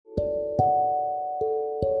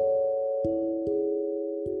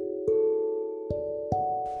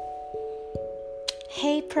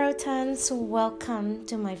Hey Protons, welcome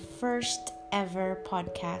to my first ever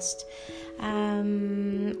podcast.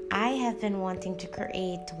 I have been wanting to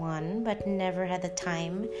create one but never had the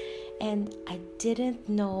time, and I didn't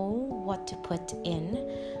know what to put in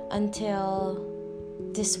until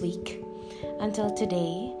this week, until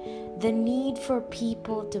today. The need for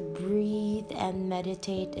people to breathe and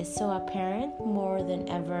meditate is so apparent more than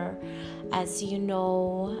ever. As you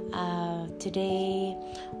know, today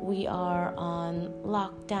we are on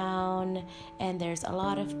lockdown and there's a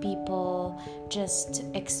lot of people just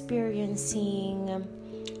experiencing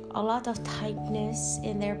a lot of tightness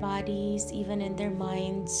in their bodies, even in their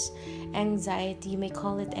minds. Anxiety, you may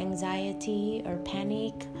call it anxiety or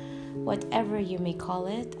panic, whatever you may call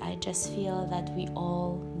it. I just feel that we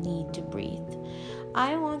all need to breathe.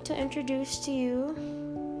 I want to introduce to you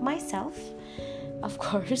myself, of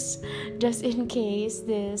course, just in case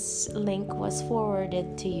this link was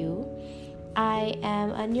forwarded to you. I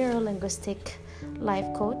am a neuro-linguistic life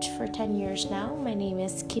coach for 10 years now. My name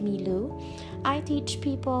is Kimmy Lou. I teach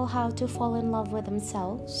people how to fall in love with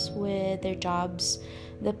themselves, with their jobs,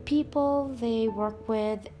 the people they work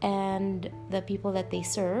with, and the people that they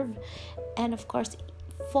serve, and of course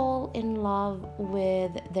fall in love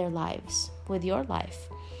with their lives, with your life.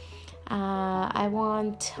 I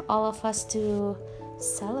want all of us to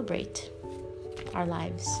celebrate our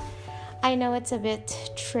lives. I know it's a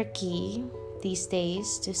bit tricky these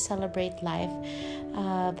days to celebrate life,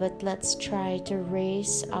 but let's try to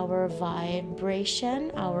raise our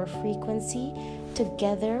vibration, our frequency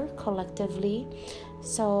together collectively.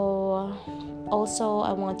 So also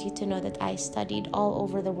I want you to know that I studied all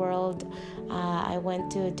over the world. I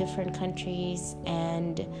went to different countries,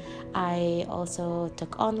 and I also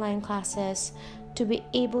took online classes to be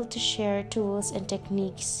able to share tools and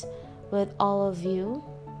techniques with all of you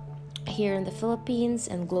here in the Philippines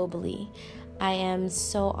and globally. I am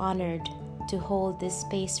so honored to hold this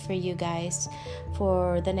space for you guys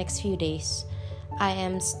for the next few days. I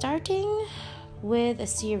am starting with a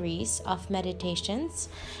series of meditations,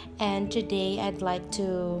 and today I'd like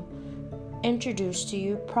to introduce to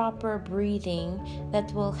you proper breathing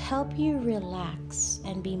that will help you relax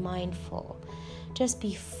and be mindful. Just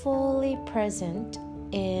be fully present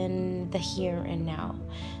in the here and now,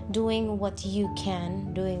 doing what you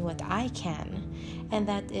can, doing what I can, and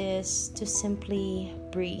that is to simply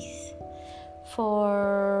breathe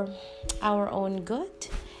for our own good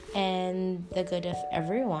and the good of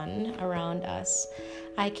everyone around us.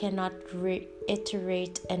 I cannot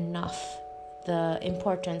reiterate enough the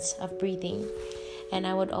importance of breathing. And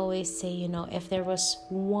I would always say, if there was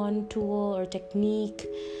one tool or technique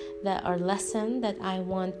or lesson that I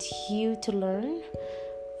want you to learn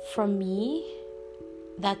from me,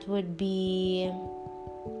 that would be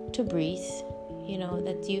to breathe.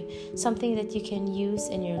 Something that you can use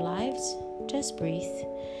in your lives. Just breathe.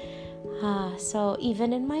 So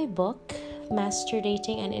even in my book, Master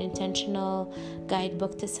Dating: An Intentional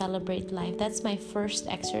Guidebook to Celebrate Life, that's my first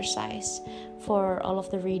exercise for all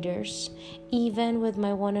of the readers. Even with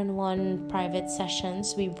my one-on-one private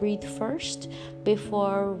sessions, we breathe first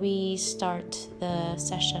before we start the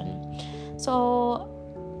session. So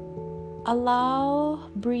allow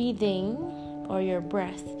breathing or your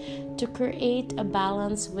breath to create a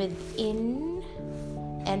balance within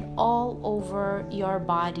and all over your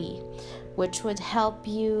body, which would help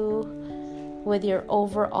you with your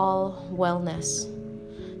overall wellness.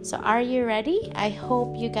 So are you ready? I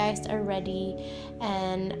hope you guys are ready,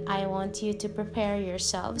 and I want you to prepare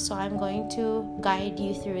yourself. So I'm going to guide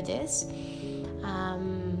you through this.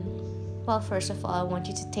 First of all, I want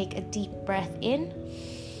you to take a deep breath in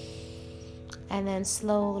and then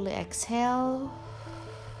slowly exhale.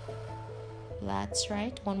 That's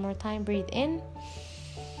right. One more time. Breathe in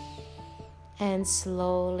and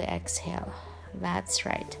slowly exhale. That's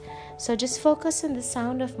right. So just focus on the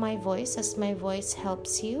sound of my voice as my voice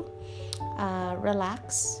helps you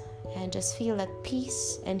relax and just feel that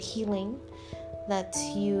peace and healing that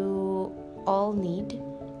you all need.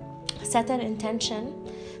 Set an intention,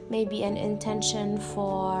 maybe an intention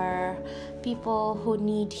for people who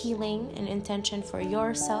need healing, an intention for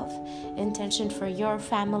yourself, intention for your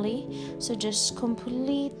family. So just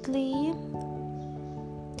completely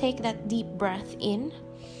take that deep breath in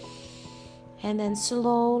and then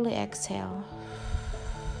slowly exhale.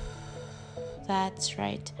 That's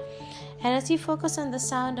right. And as you focus on the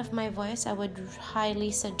sound of my voice, I would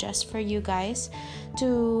highly suggest for you guys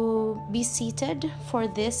to be seated for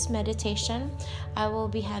this meditation. I will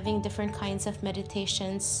be having different kinds of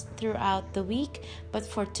meditations throughout the week, but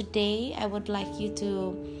for today, I would like you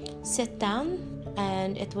to sit down,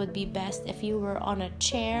 and it would be best if you were on a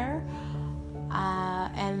chair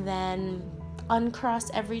And then uncross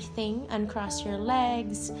everything, uncross your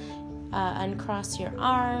legs, uncross your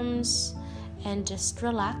arms, and just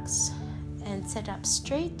relax and sit up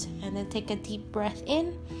straight. And then take a deep breath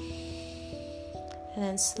in, and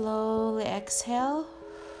then slowly exhale.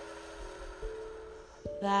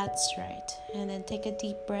 That's right. And then take a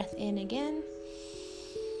deep breath in again,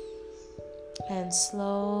 and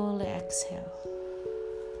slowly exhale.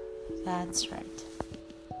 That's right.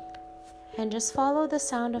 And just follow the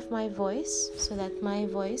sound of my voice so that my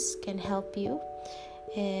voice can help you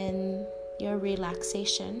in your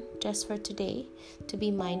relaxation just for today, to be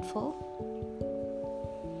mindful.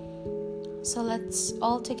 So let's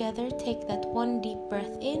all together take that one deep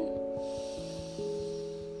breath in,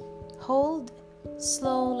 hold,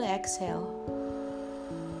 slowly exhale.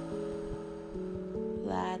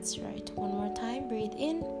 That's right. One more time. Breathe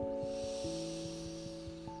in,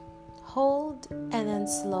 hold, and then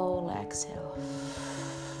slowly exhale.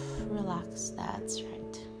 Relax. That's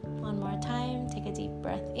right. One more time. Take a deep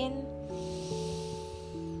breath in,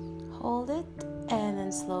 hold it, and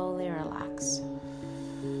then slowly relax.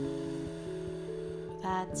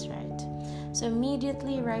 That's right. So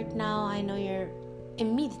immediately right now, I know you're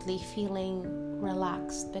immediately feeling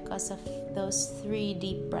relaxed because of those 3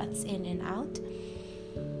 deep breaths in and out.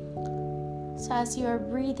 So as you are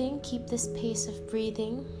breathing, keep this pace of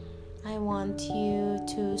breathing. I want you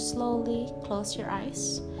to slowly close your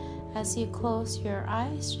eyes. As you close your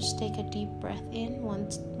eyes, just take a deep breath in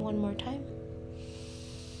one more time,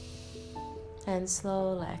 and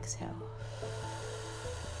slowly exhale.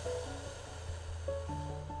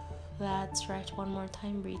 That's right. One more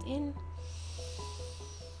time. Breathe in,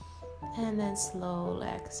 and then slowly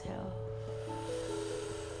exhale.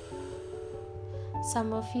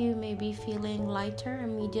 Some of you may be feeling lighter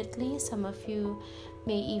immediately. Some of you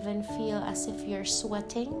may even feel as if you're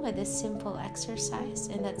sweating with this simple exercise,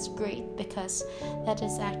 and that's great because that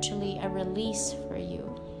is actually a release for you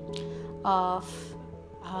of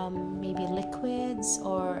maybe liquids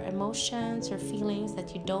or emotions or feelings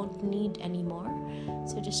that you don't need anymore.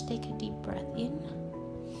 So just take a deep breath in,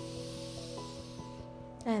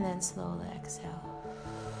 and then slowly exhale.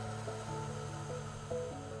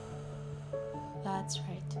 That's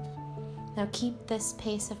right. Now keep this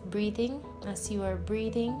pace of breathing. As you are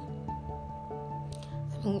breathing,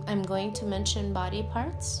 I'm going to mention body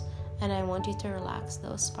parts, and I want you to relax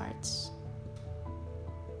those parts.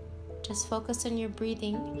 Just focus on your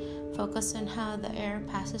breathing. Focus on how the air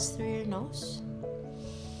passes through your nose,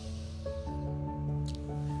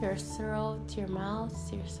 your throat, your mouth,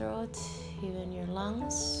 even your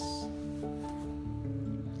lungs.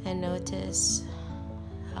 And notice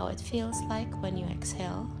how it feels like when you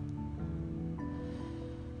exhale.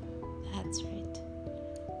 That's right.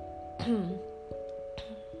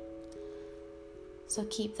 So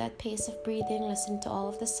keep that pace of breathing. Listen to all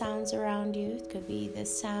of the sounds around you. It could be the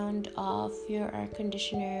sound of your air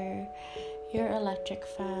conditioner, your electric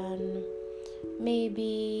fan.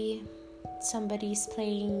 Maybe somebody's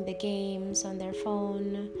playing the games on their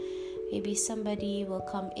phone. Maybe somebody will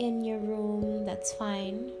come in your room. That's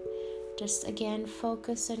fine. Just again,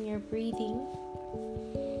 focus on your breathing.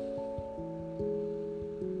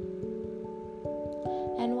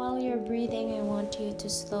 And while you're breathing, I want you to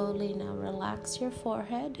slowly now relax your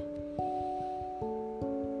forehead.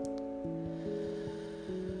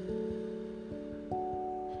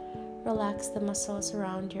 Relax the muscles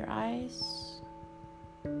around your eyes.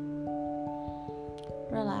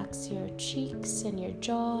 Relax your cheeks and your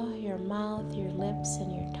jaw, your mouth, your lips,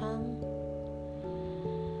 and your tongue.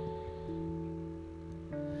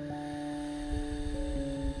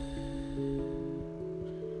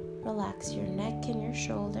 Relax your neck and your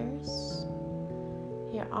shoulders,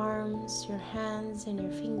 your arms, your hands, and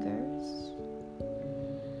your fingers.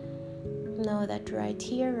 Know that right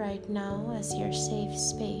here, right now, as your safe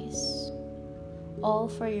space, all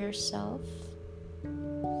for yourself.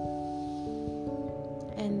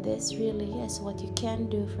 And this really is what you can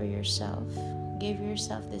do for yourself. Give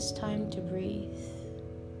yourself this time to breathe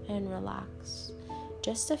and relax.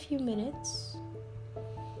 Just a few minutes.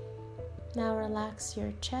 Now relax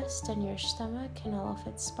your chest and your stomach and all of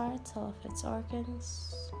its parts, all of its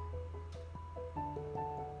organs.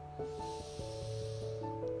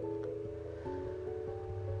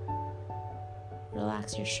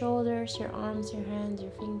 Relax your shoulders, your arms, your hands,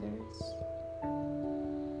 your fingers.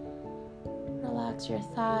 Relax your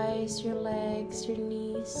thighs, your legs, your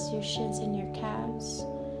knees, your shins and your calves,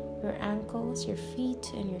 your ankles, your feet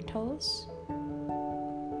and your toes.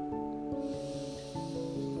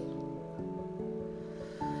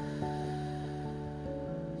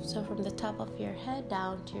 So from the top of your head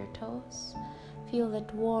down to your toes, feel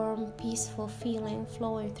that warm, peaceful feeling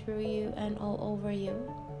flowing through you and all over you.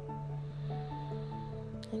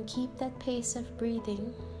 And keep that pace of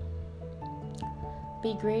breathing.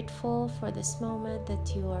 Be grateful for this moment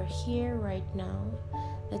that you are here right now,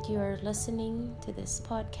 that you are listening to this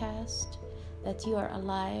podcast, that you are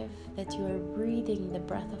alive, that you are breathing the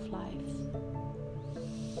breath of life.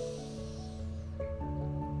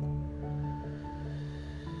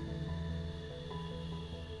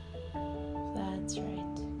 That's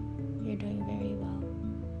right. You're doing very well.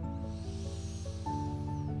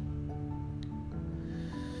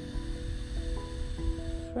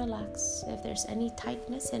 Relax. If there's any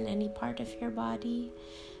tightness in any part of your body,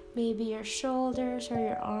 maybe your shoulders or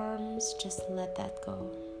your arms, just let that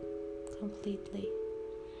go completely.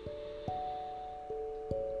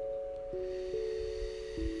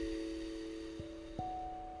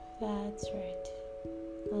 That's right.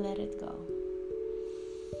 Let it go.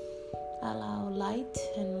 Allow light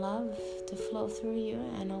and love to flow through you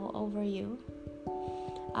and all over you.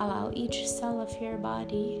 Allow each cell of your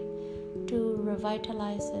body to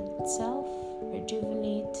revitalize itself,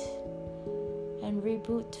 rejuvenate, and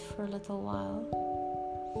reboot for a little while.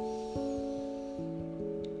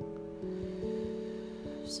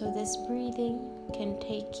 So this breathing can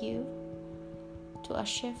take you to a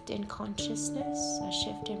shift in consciousness, a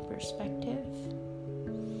shift in perspective,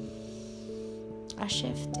 a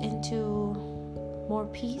shift into more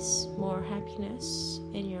peace, more happiness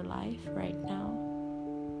in your life right now.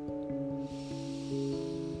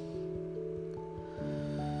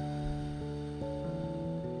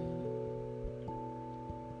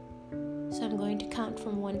 So I'm going to count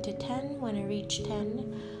from 1 to 10. When I reach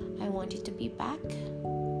 10, I want you to be back,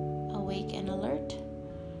 awake and alert,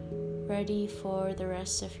 ready for the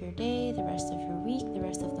rest of your day, the rest of your week, the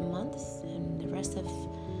rest of the month, and the rest of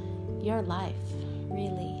your life,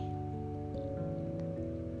 really.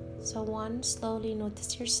 So 1, slowly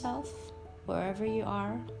notice yourself wherever you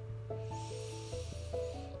are,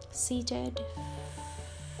 seated,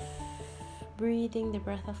 breathing the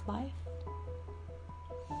breath of life.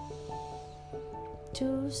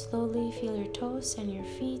 2, slowly feel your toes and your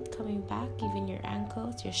feet coming back, even your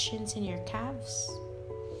ankles, your shins and your calves.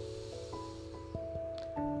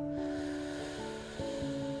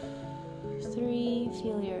 3,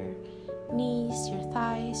 feel your knees, your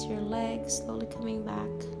thighs, your legs slowly coming back.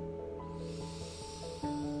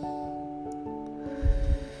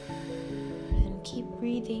 And keep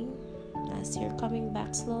breathing as you're coming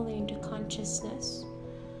back slowly into consciousness.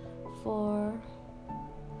 4,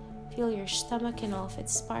 feel your stomach and all of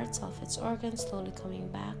its parts, all of its organs slowly coming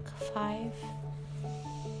back. 5,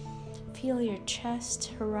 feel your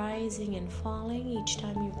chest rising and falling each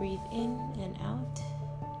time you breathe in and out.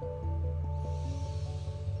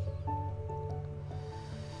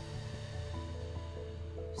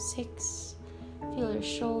 6, feel your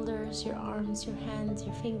shoulders, your arms, your hands,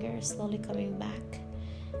 your fingers slowly coming back.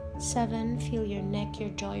 7, feel your neck, your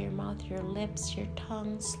jaw, your mouth, your lips, your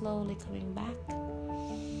tongue slowly coming back.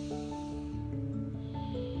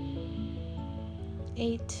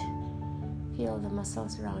 8, feel the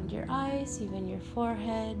muscles around your eyes, even your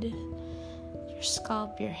forehead, your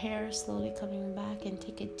scalp, your hair slowly coming back, and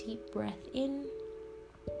take a deep breath in.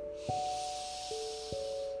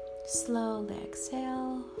 Slowly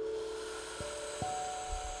exhale.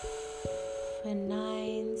 And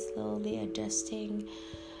 9, slowly adjusting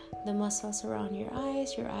the muscles around your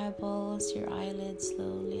eyes, your eyeballs, your eyelids,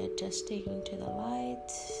 slowly adjusting to the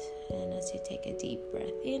light. And as you take a deep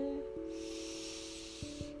breath in,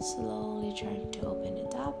 slowly trying to open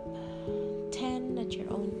it up. 10, at your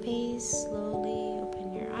own pace, slowly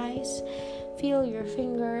open your eyes. Feel your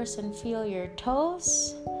fingers and feel your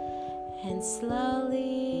toes. And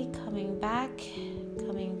slowly coming back,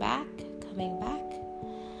 coming back, coming back.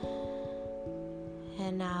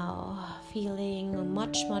 And now feeling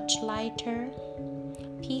much, much lighter,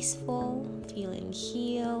 peaceful, feeling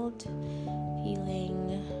healed,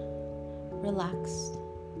 feeling relaxed.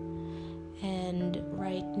 And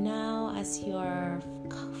right now, as you're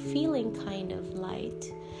feeling kind of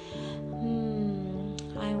light,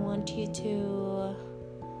 I want you to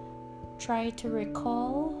try to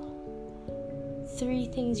recall 3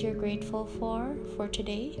 things you're grateful for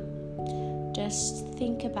today. Just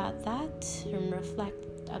think about that and reflect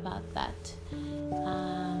about that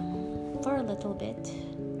for a little bit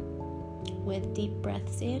with deep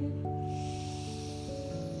breaths in.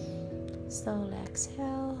 Slowly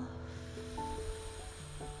exhale.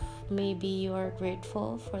 Maybe you are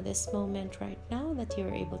grateful for this moment right now that you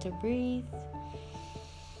are able to breathe.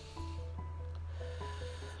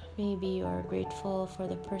 Maybe you are grateful for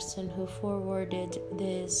the person who forwarded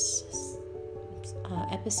this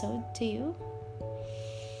episode to you.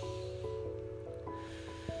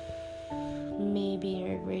 Maybe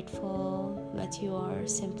you're grateful that you are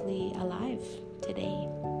simply alive today.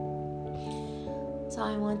 So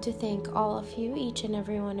I want to thank all of you, each and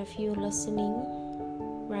every one of you listening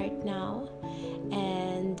right now.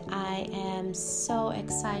 And I am so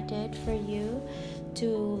excited for you to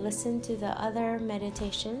listen to the other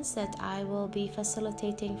meditations that I will be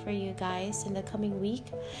facilitating for you guys in the coming week.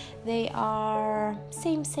 They are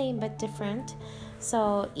same but different.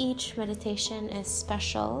 So each meditation is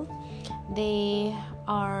special. They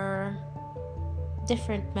are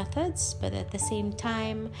different methods, but at the same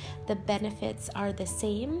time, the benefits are the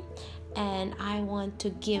same. And I want to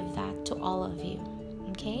give that to all of you.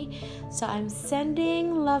 Okay, so I'm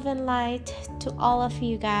sending love and light to all of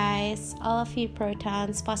you guys, all of you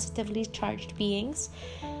protons, positively charged beings.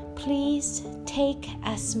 Please take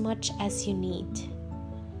as much as you need.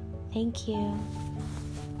 Thank you.